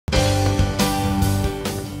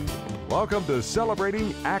Welcome to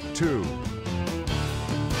Celebrating Act 2.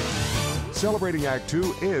 Celebrating Act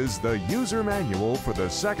 2 is the user manual for the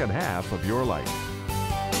second half of your life.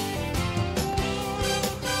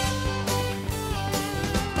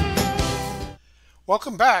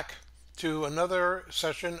 Welcome back to another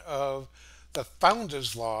session of the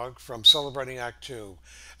Founder's Log from Celebrating Act 2.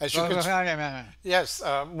 As you can, yes,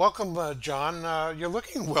 welcome, John. You're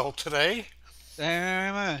looking well today.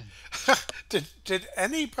 Did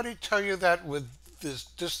anybody tell you that with this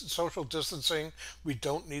social distancing, we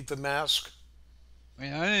don't need the mask?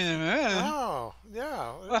 Oh,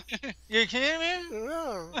 yeah. You kidding me?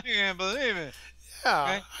 Yeah. I can't believe it.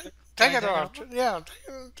 Yeah. Okay. Take Can it I off. Yeah,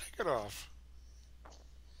 take it off.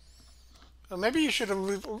 Maybe you should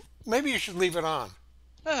leave it on.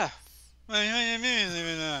 Ah, what do you mean leave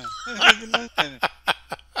it on?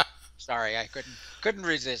 Sorry, I couldn't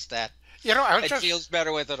resist that. You know, It feels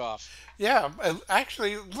better with it off. yeah,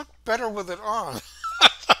 actually it looked better with it on.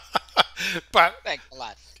 But, Thanks a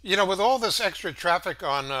lot. you know, with all this extra traffic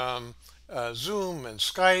on Zoom and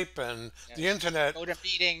Skype and the Yes. internet, Go to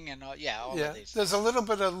meeting and all, yeah, all yeah, of these. there's a little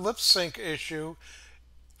bit of lip sync issue.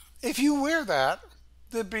 If you wear that,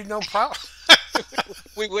 there'd be no problem.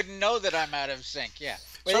 We wouldn't know that I'm out of sync. Yeah.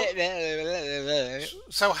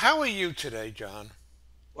 So how are you today, John?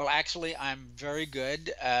 Well, actually, I'm very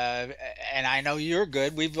good, and I know you're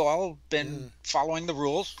good. We've all been following the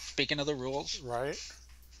rules. Speaking of the Right?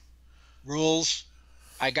 rules.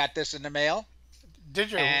 I got this in the mail,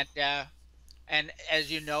 Did you? and as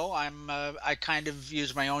you know, I kind of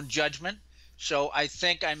use my own judgment. So I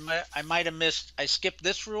think I might have missed. I skipped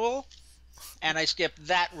this rule, and I skipped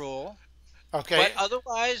that rule. Okay. But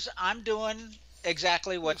otherwise, I'm doing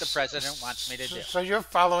exactly what the president wants me to do. So you're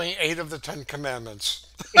following 8 of the 10 commandments.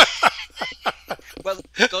 Well,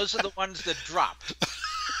 those are the ones that dropped.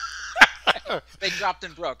 They dropped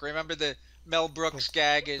and broke. Remember the Mel Brooks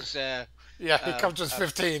gag is Yeah, he comes with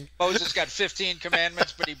 15. Moses got 15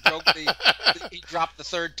 commandments, but he broke he dropped the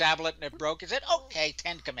third tablet and it broke. He said, "Okay,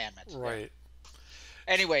 10 commandments." Right.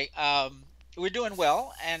 Anyway, we're doing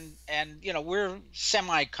well, and you know we're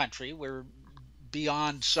semi-country. We're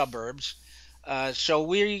beyond suburbs, so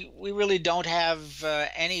we really don't have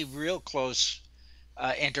any real close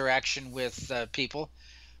interaction with people.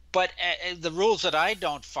 But the rules that I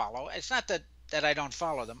don't follow, it's not that I don't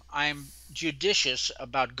follow them. I'm judicious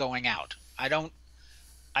about going out. I don't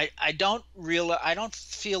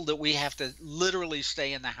feel that we have to literally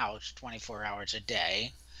stay in the house 24 hours a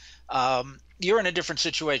day. You're in a different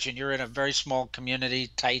situation. You're in a very small community,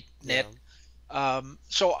 tight knit. Yeah.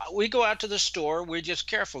 So we go out to the store. We're just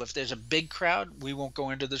careful. If there's a big crowd, we won't go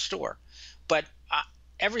into the store. But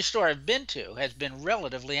every store I've been to has been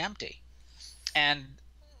relatively empty, and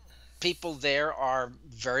people there are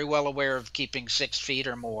very well aware of keeping 6 feet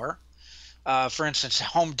or more. For instance,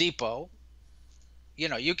 Home Depot. You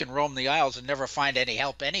know, you can roam the aisles and never find any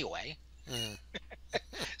help anyway. Mm.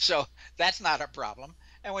 So that's not a problem.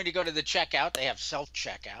 And when you go to the checkout, they have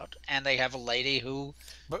self-checkout, and they have a lady who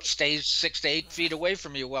But stays 6 to 8 feet away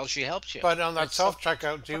from you while she helps you. but on that It's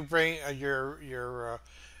self-checkout, do you bring your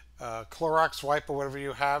Clorox wipe or whatever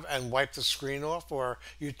you have and wipe the screen off, or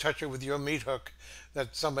you touch it with your meat hook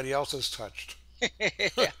that somebody else has touched?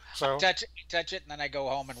 yeah, So, touch it, and then I go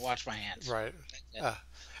home and wash my hands. right. Yeah.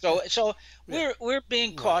 Uh, So yeah. we're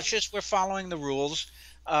being cautious. We're following the rules.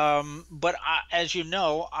 But as you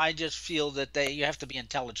know, I just feel that you have to be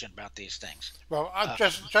intelligent about these things. Well,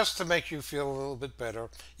 just to make you feel a little bit better,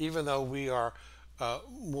 even though we are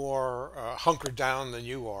more hunkered down than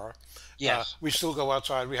you are, Yes. we still go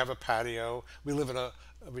outside. We have a patio. We live in a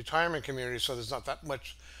retirement community, so there's not that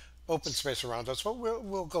much open space around us. But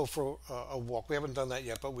we'll go for a walk. We haven't done that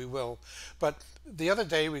yet, but we will. But the other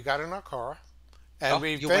day we got in our car and Oh,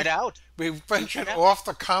 you went out. we ventured out? off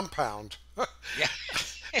the compound. Yeah.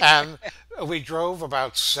 And we drove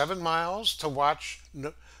about 7 miles to watch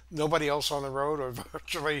nobody else on the road, or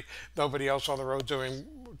virtually nobody else on the road during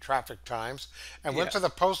traffic times, and went Yeah. to the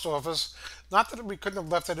post office. Not that we couldn't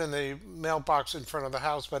have left it in the mailbox in front of the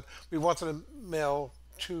house, but we wanted to mail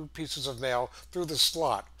 2 pieces of mail through the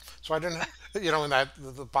slot. So I didn't,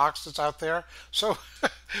 in the box that's out there. So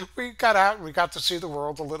we got out and we got to see the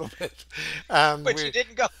world a little bit. And But we, you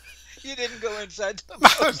didn't go. You didn't go inside the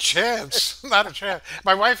not a post. chance. Not a chance.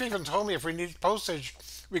 My wife even told me if we need postage,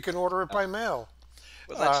 we can order it by mail.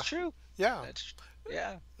 Well, Uh, that's true. yeah. That's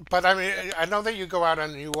yeah. But I mean, I know that you go out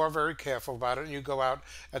and you are very careful about it. And you go out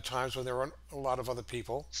at times when there are a lot of other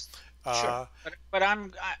people. Sure. Uh, But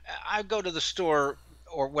I go to the store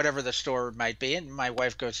or whatever the store might be, and my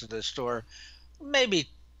wife goes to the store maybe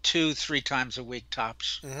 2, 3 times a week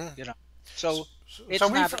tops. mhm. You know. So So it's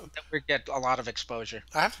we've not that we get a lot of exposure.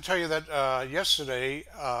 I have to tell you that yesterday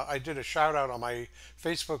I did a shout out on my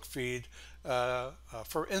Facebook feed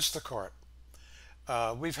for Instacart.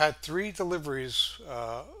 We've had three deliveries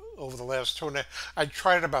over the last two and a, I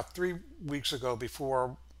tried it about 3 weeks ago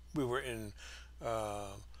before we were in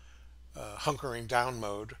hunkering down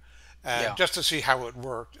mode, and Yeah. just to see how it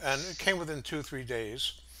worked. And it came within 2 3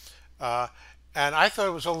 days. Uh, and I thought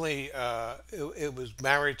it was only it was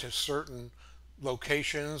married to certain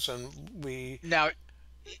locations, and we Now,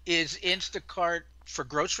 is Instacart for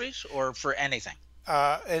groceries or for anything?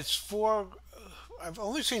 it's for. I've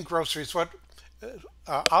only seen groceries. What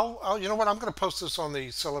I'll you know what, I'm going to post this on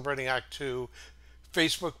the Celebrating Act Two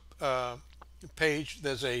Facebook page.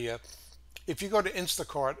 There's a if you go to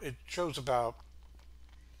Instacart, it shows about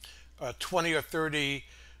 20 or 30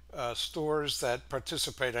 stores that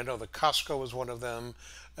participate. I know the Costco is one of them.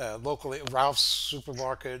 Locally, Ralph's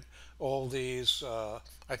Supermarket, Aldi's.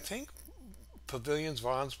 I think Pavilions,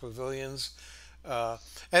 Vaughn's Pavilions.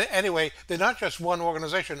 And anyway, they're not just one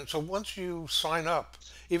organization. So once you sign up,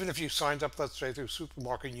 even if you signed up, let's say through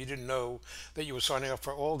supermarket, and you didn't know that you were signing up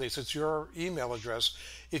for all these, it's your email address.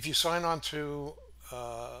 If you sign on to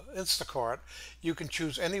Instacart, you can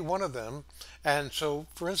choose any one of them. And so,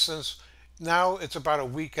 for instance, now it's about a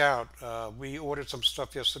week out. We ordered some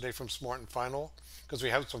stuff yesterday from Smart and Final because we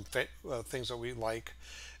have some things that we like,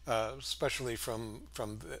 especially from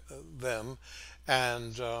them,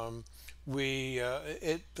 and the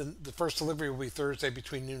first delivery will be Thursday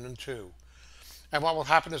between noon and 2. And what will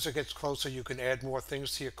happen as it gets closer, you can add more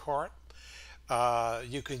things to your cart.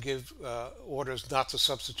 You can give orders not to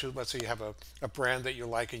substitute. Let's say you have a brand that you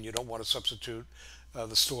like and you don't want to substitute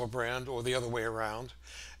the store brand, or the other way around.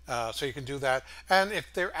 So you can do that. And if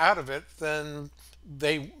they're out of it, then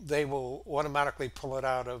they will automatically pull it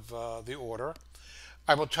out of the order.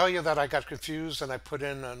 I will tell you that I got confused and I put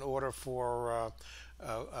in an order for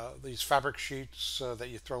these fabric sheets that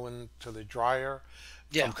you throw into the dryer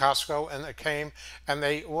Yeah. from Costco, and it came, and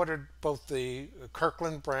they ordered both the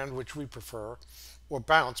Kirkland brand, which we prefer, or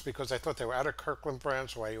Bounce, because I thought they were out of Kirkland brand,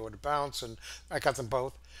 so I ordered Bounce, and I got them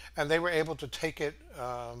both, and they were able to take it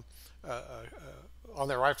on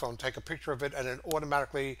their iPhone, take a picture of it, and it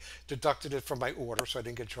automatically deducted it from my order, so I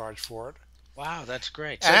didn't get charged for it. Wow, that's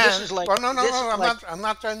great. So And well, no, no, no, like I'm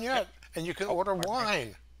not done yet. And you can oh, order pardon me.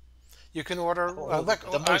 wine. You can order Oh, like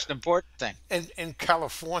the most important thing. in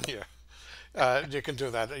California. You can do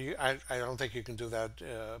that. I don't think you can do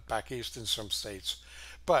that back east in some states.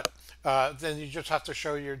 But then you just have to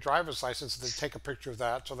show your driver's license and then take a picture of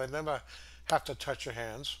that, so they never have to touch your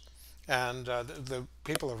hands. And the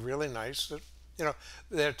people are really nice. You know,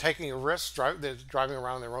 they're taking a risk. They're driving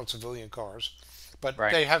around in their own civilian cars, but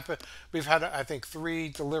Right. they have. We've had, I think, three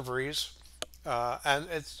deliveries, and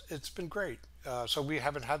it's been great. So we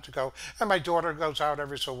haven't had to go. And my daughter goes out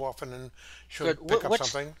every so often, and she'll Good. pick up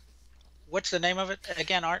something. What's the name of it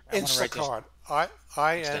again, Art? I want to write this. Instacart. I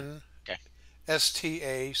Insta. N Okay.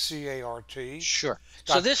 Stacart Sure.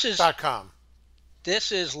 So dot dot com.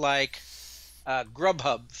 this is like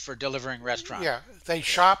Grubhub for delivering restaurant. Yeah, they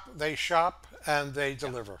shop, and they Yeah.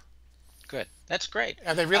 deliver, Good. That's great.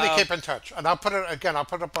 and they really Um, keep in touch. And I'll put it again. I'll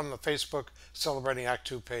put it up on the Facebook Celebrating Act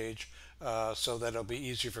Two page, so that it'll be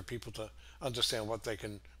easier for people to understand what they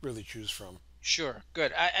can really choose from. sure.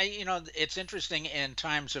 Good. It's interesting in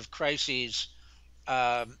times of crises.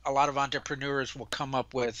 A lot of entrepreneurs will come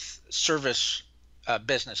up with service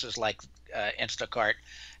businesses like Instacart,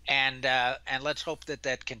 and let's hope that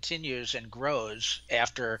that continues and grows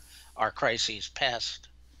after our crises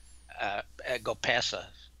go past us,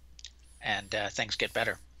 and things get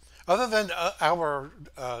better. Other than our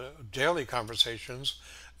daily conversations,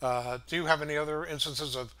 do you have any other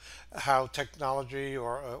instances of how technology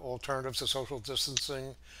or alternatives to social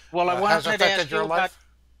distancing Well, I has wanted to affected ask your you about life?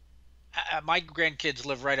 my grandkids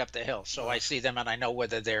live right up the hill, so Uh, I see them and I know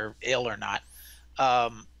whether they're ill or not.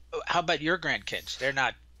 Um, how about your grandkids? They're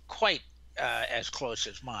not quite as close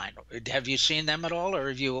as mine. Have you seen them at all, or are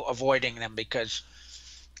you avoiding them because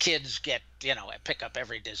kids pick up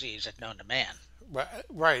every disease at known to man?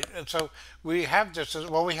 right, and so we have just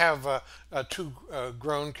well, we have two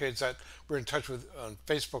grown kids that we're in touch with on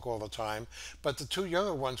Facebook all the time, but the two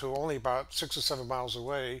younger ones who are only about 6 or 7 miles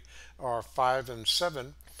away are 5 and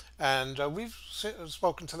 7, and we've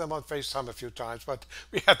spoken to them on FaceTime a few times. But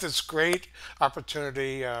we had this great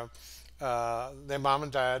opportunity. Their mom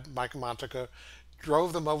and dad, Mike and Monica,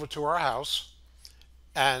 drove them over to our house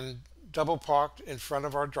and double parked in front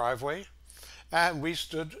of our driveway, and we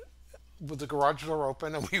stood with the garage door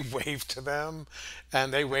open, and we waved to them,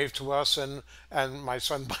 and they waved to us, and my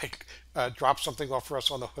son Mike dropped something off for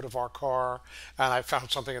us on the hood of our car, and I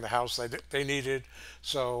found something in the house they needed,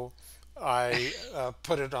 so I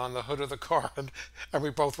put it on the hood of the car, and we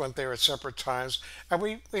both went there at separate times, and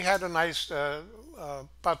we had a nice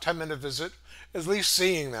about 10-minute visit, at least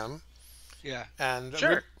seeing them, Yeah. and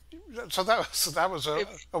Sure. so that was It,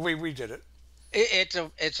 a we did it.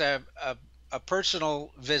 it's a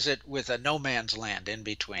personal visit with a no man's land in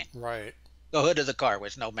between. Right. The hood of the car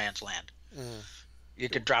was no man's land. Mm. You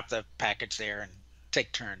could drop the package there and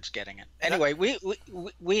take turns getting it. That, Anyway,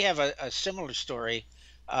 we have a similar story.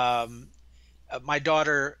 Um, my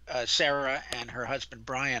daughter Sarah and her husband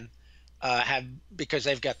Brian have, because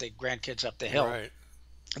they've got the grandkids up the hill. right.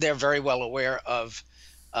 They're very well aware of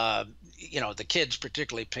the kids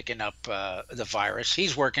particularly picking up the virus.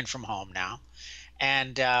 He's working from home now,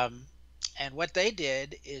 and what they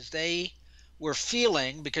did is they were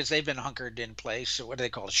feeling, because they've been hunkered in place. So what do they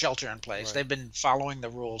call it? Shelter in place. Right. They've been following the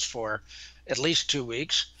rules for at least 2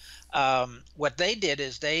 weeks. What they did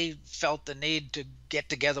is they felt the need to get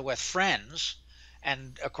together with friends,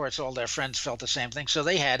 and of course, all their friends felt the same thing. So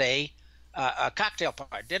they had a cocktail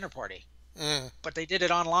party, dinner party, Mm. but they did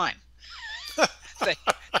it online. They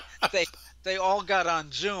they they all got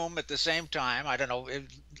on Zoom at the same time. I don't know,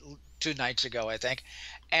 2 nights ago, I think.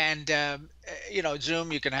 And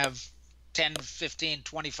Zoom, you can have 10, 15,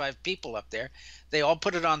 25 people up there. They all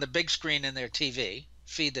put it on the big screen in their TV,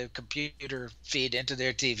 feed the computer feed into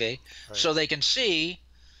their TV, Right. so they can see,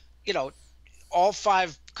 you know, all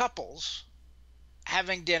five couples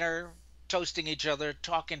having dinner, toasting each other,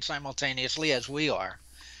 talking simultaneously as we are.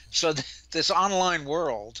 So this online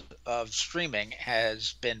world of streaming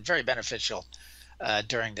has been very beneficial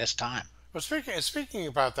during this time. Well, speaking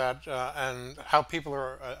about that and how people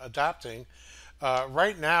are adapting,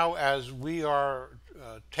 right now as we are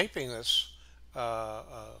taping this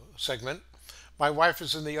segment, my wife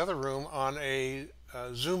is in the other room on a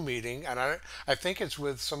Zoom meeting, and I think it's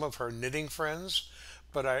with some of her knitting friends,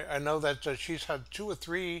 but I know that she's had two or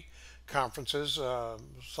three conferences,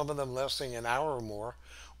 some of them lasting an hour or more,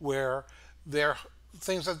 where they're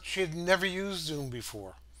things that she had never used Zoom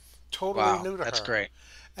before, totally Wow, new to that's her. great.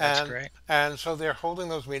 That's and great. and so they're holding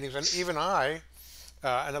those meetings, and even I,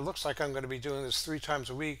 and it looks like I'm going to be doing this 3 times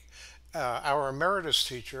a week. Our emeritus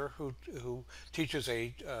teacher, who teaches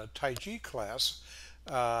a Tai Chi class,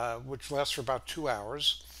 which lasts for about 2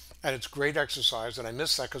 hours, and it's great exercise. And I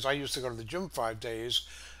miss that because I used to go to the gym 5 days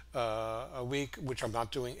a week, which I'm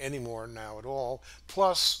not doing anymore now at all.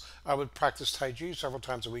 Plus, I would practice Tai Chi several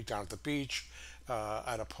times a week down at the beach,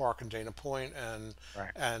 at a park in Dana Point,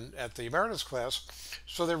 Right. and at the emeritus class.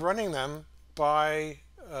 So they're running them by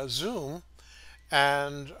Zoom,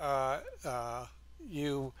 and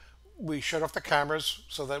you we shut off the cameras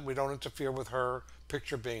so that we don't interfere with her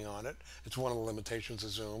picture being on it. It's one of the limitations of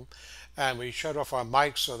Zoom, and we shut off our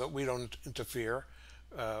mics so that we don't interfere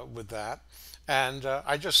with that. And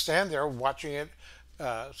I just stand there watching it.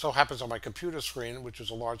 So happens on my computer screen, which is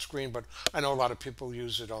a large screen, but I know a lot of people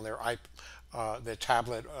use it on their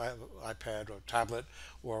tablet, iPad or tablet,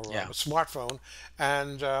 or Yeah. a smartphone.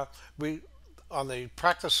 And we on the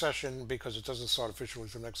practice session, because it doesn't start officially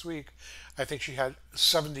for next week, I think she had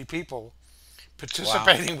 70 people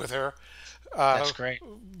Wow, participating with her uh, that's great.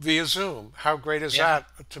 via Zoom. How great is Yeah. that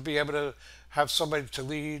to be able to have somebody to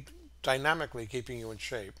lead dynamically, keeping you in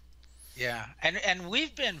shape? Yeah, and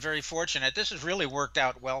we've been very fortunate. This has really worked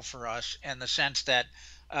out well for us in the sense that,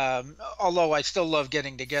 although I still love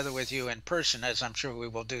getting together with you in person, as I'm sure we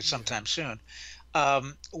will do Yeah. sometime soon,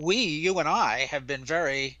 you and I, have been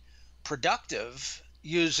very productive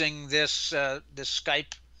using this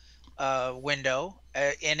Skype window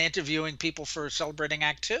in interviewing people for Celebrating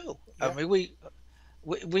Act Two. I Yeah. mean,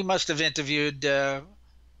 we must have interviewed.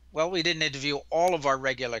 Well, we didn't interview all of our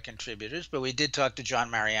regular contributors, but we did talk to John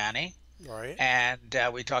Mariani, Right. and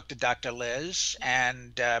we talked to Dr. Liz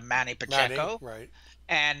and Manny Maddie. Pacheco. Right.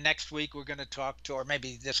 And next week we're going to talk to, or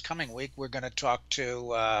maybe this coming week, we're going to talk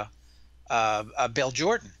to Bill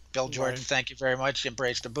Jordan. Bill Jordan, Right. thank you very much.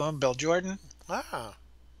 Embrace the boom, Bill Jordan. Ah.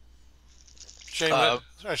 Shameless, Uh,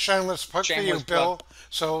 a shameless plug for you, Shameless plug. Bill.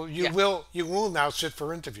 So Yeah, you will now sit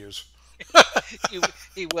for interviews. he,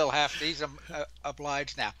 he will have to. He's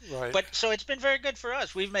obliged now. Right. But so it's been very good for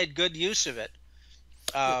us. We've made good use of it.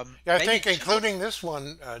 Yeah, yeah, I Maybe think two including this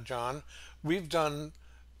one, John, we've done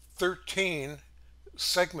 13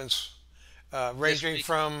 segments this ranging week.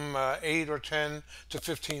 from 8 or 10 to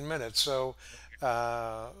 15 minutes. So,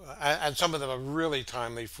 and some of them are really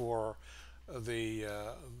timely for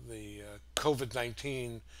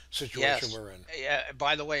COVID-19 situation Yes. we're in.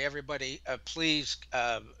 By the way, everybody, please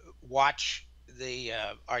watch the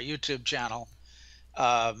our YouTube channel,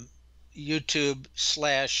 um, YouTube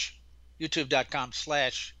slash YouTube.com/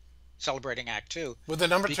 Celebrating Act Two, With the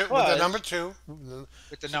number two, with the number because two,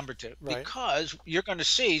 with the number two, right? because you're going to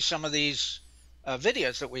see some of these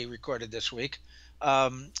videos that we recorded this week,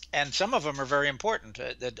 and some of them are very important.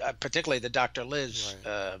 Particularly the Dr. Liz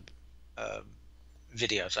Right. uh,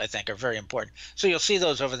 videos, I think, are very important. So you'll see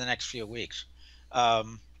those over the next few weeks.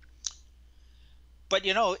 Um, but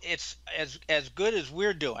it's as good as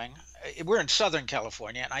we're doing. We're in Southern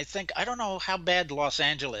California, and I don't know how bad Los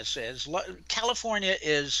Angeles is. California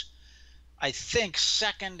is, I think,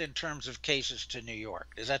 second in terms of cases to New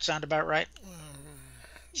York. Does that sound about right?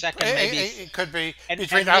 Second, maybe, It could be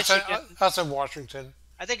between and Michigan. us and Washington,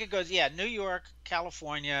 I think it goes, yeah, New York,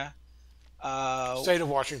 California, uh, state of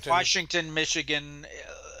Washington. Washington, Michigan,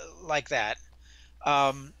 like that.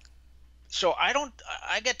 Um, so I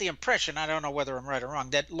get the impression, I don't know whether I'm right or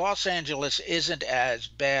wrong, that Los Angeles isn't as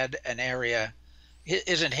bad an area,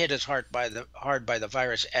 isn't hit as hard by the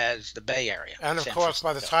virus as the Bay Area, And of San course,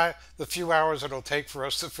 by the Francisco. time the few hours it'll take for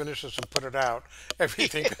us to finish this and put it out,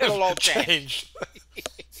 everything has It'll all change. changed.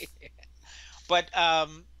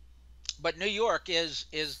 But New York is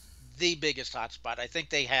the biggest hotspot. I think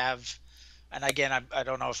they have, and again, I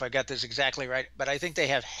don't know if I got this exactly right, but I think they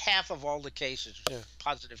have half of all the cases, Yeah,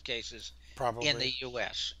 positive cases, in probably. the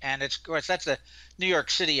U.S. And of course, that's the New York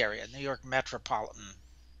City area, New York metropolitan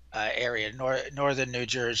area, northern New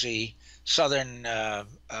Jersey, southern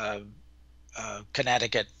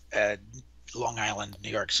Connecticut, Long Island, New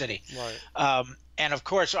York City. Right. And of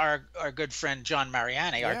course, our good friend John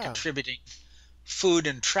Mariani, our Yeah. contributing food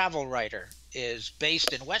and travel writer, is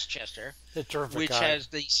based in Westchester, A terrific which guy. has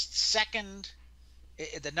the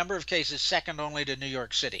number of cases second only to New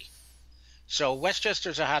York City. So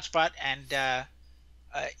Westchester's a hotspot, and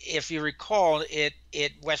if you recall,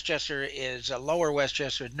 Westchester is a lower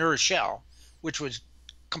Westchester, New Rochelle, which was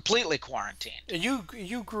completely quarantined. And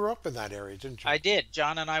you grew up in that area, didn't you? I did.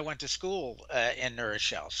 John and I went to school in New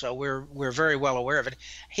Rochelle, so we're very well aware of it.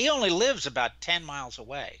 He only lives about 10 miles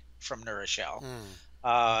away from New Rochelle,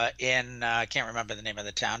 Mm. in I can't remember the name of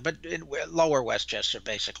the town, but in lower Westchester,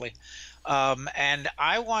 basically. And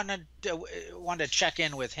I wanted to check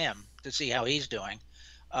in with him to see how he's doing,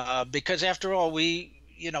 because after all, we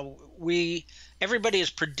everybody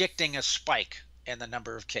is predicting a spike in the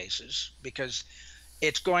number of cases because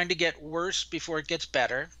it's going to get worse before it gets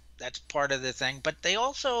better. That's part of the thing. But they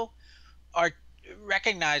also are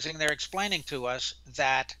recognizing, they're explaining to us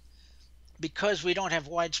that because we don't have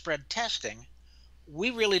widespread testing, we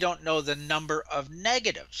really don't know the number of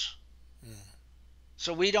negatives. Mm.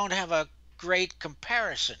 So we don't have a great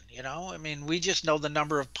comparison, I mean, we just know the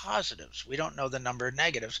number of positives. We don't know the number of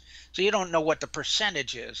negatives. So you don't know what the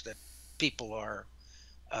percentage is that people are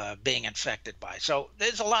being infected by. So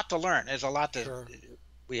there's a lot to learn. There's a lot that Sure.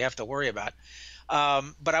 we have to worry about.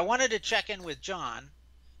 But I wanted to check in with John,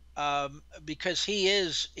 because he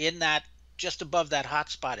is in that just above that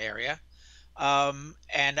hotspot area.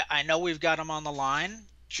 And I know we've got him on the line.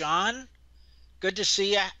 John, good to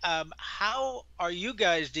see you. How are you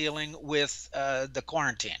guys dealing with the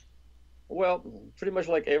quarantine? Well, pretty much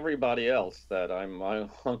like everybody else, that I'm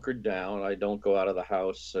hunkered down. I don't go out of the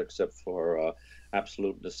house except for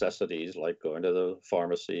absolute necessities like going to the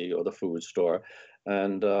pharmacy or the food store.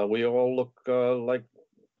 And we all look like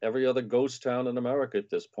every other ghost town in America at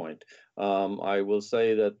this point. I will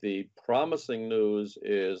say that the promising news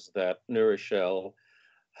is that New Rochelle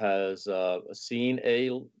has seen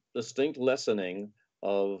a distinct lessening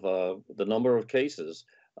of the number of cases.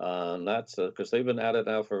 And that's because they've been at it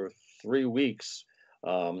now for 3 weeks,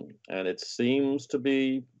 and it seems to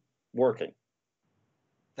be working.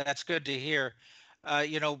 That's good to hear.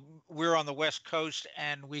 We're on the West Coast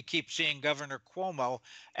and we keep seeing Governor Cuomo,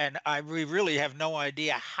 and we really have no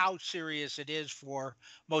idea how serious it is for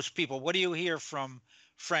most people. What do you hear from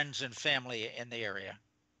friends and family in the area?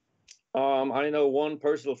 I know one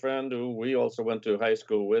personal friend who we also went to high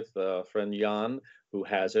school with, friend Jan, who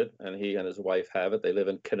has it, and he and his wife have it. They live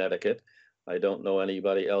in Connecticut. I don't know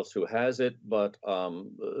anybody else who has it, but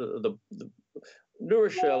the New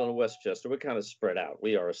Rochelle and Westchester, we're kind of spread out.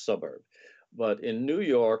 We are a suburb. But in New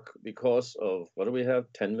York, because of what do we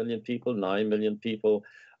have, 10 million people, 9 million people,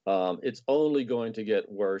 it's only going to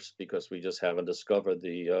get worse because we just haven't discovered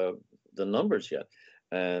the numbers yet.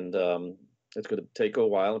 And it's going to take a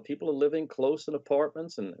while. And people are living close in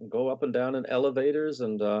apartments and go up and down in elevators.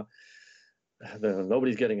 And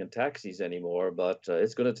nobody's getting in taxis anymore, but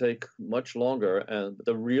it's going to take much longer. And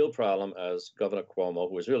the real problem, as Governor Cuomo,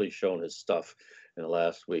 who has really shown his stuff in the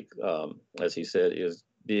last week, as he said, is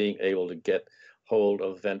being able to get hold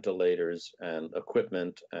of ventilators and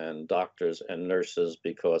equipment and doctors and nurses,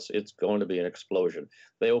 because it's going to be an explosion.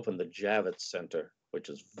 They opened the Javits Center, which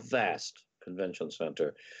is vast convention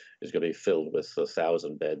center, is going to be filled with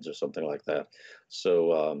 1,000 beds or something like that.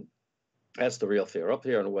 So that's the real fear. Up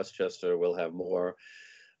here in Westchester, we'll have more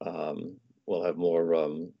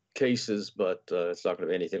cases, but it's not going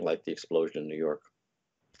to be anything like the explosion in New York.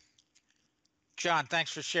 John,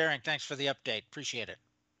 thanks for sharing. Thanks for the update. Appreciate it.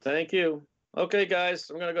 Thank you. Okay, guys,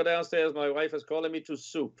 I'm going to go downstairs. My wife is calling me to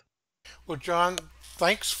soup. Well, John,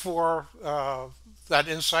 thanks for that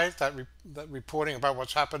insight, that reporting about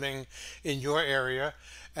what's happening in your area,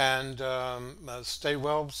 and stay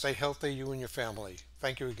well, stay healthy, you and your family.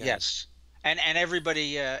 Thank you again. Yes, and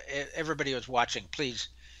everybody who's watching, please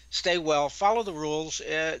stay well, follow the rules.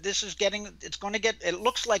 This is it's going to get. It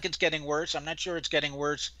looks like it's getting worse. I'm not sure it's getting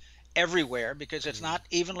worse everywhere because it's not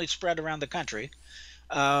evenly spread around the country.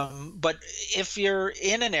 But if you're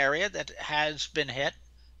in an area that has been hit,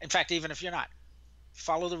 in fact, even if you're not,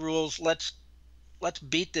 follow the rules. Let's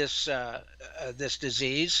beat this this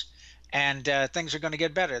disease, and things are going to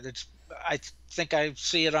get better. I think I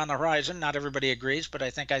see it on the horizon. Not everybody agrees, but I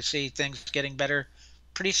think I see things getting better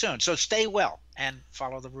pretty soon. So stay well and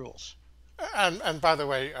follow the rules. And by the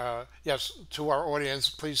way, yes, to our audience,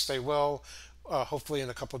 please stay well. Hopefully in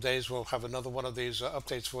a couple of days we'll have another one of these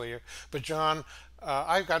updates for you. But John,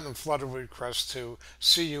 I've gotten a flood of requests to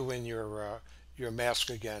see you in your mask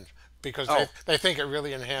again because they think it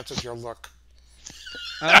really enhances your look.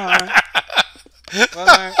 All right.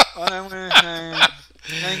 Well, I want to say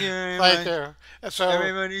thank you very much. Thank you. So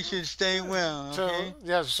everybody should stay well.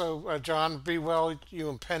 Okay? So John, be well, you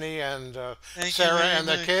and Penny and Sarah and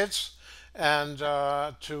the kids. And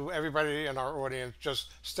to everybody in our audience,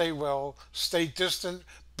 just stay well, stay distant,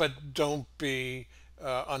 but don't be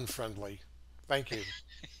unfriendly. Thank you.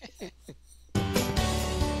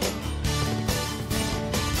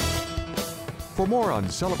 For more on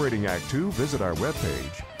Celebrating Act Two, visit our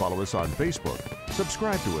webpage, follow us on Facebook,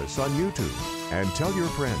 subscribe to us on YouTube, and tell your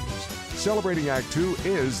friends. Celebrating Act Two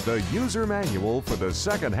is the user manual for the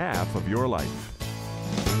second half of your life.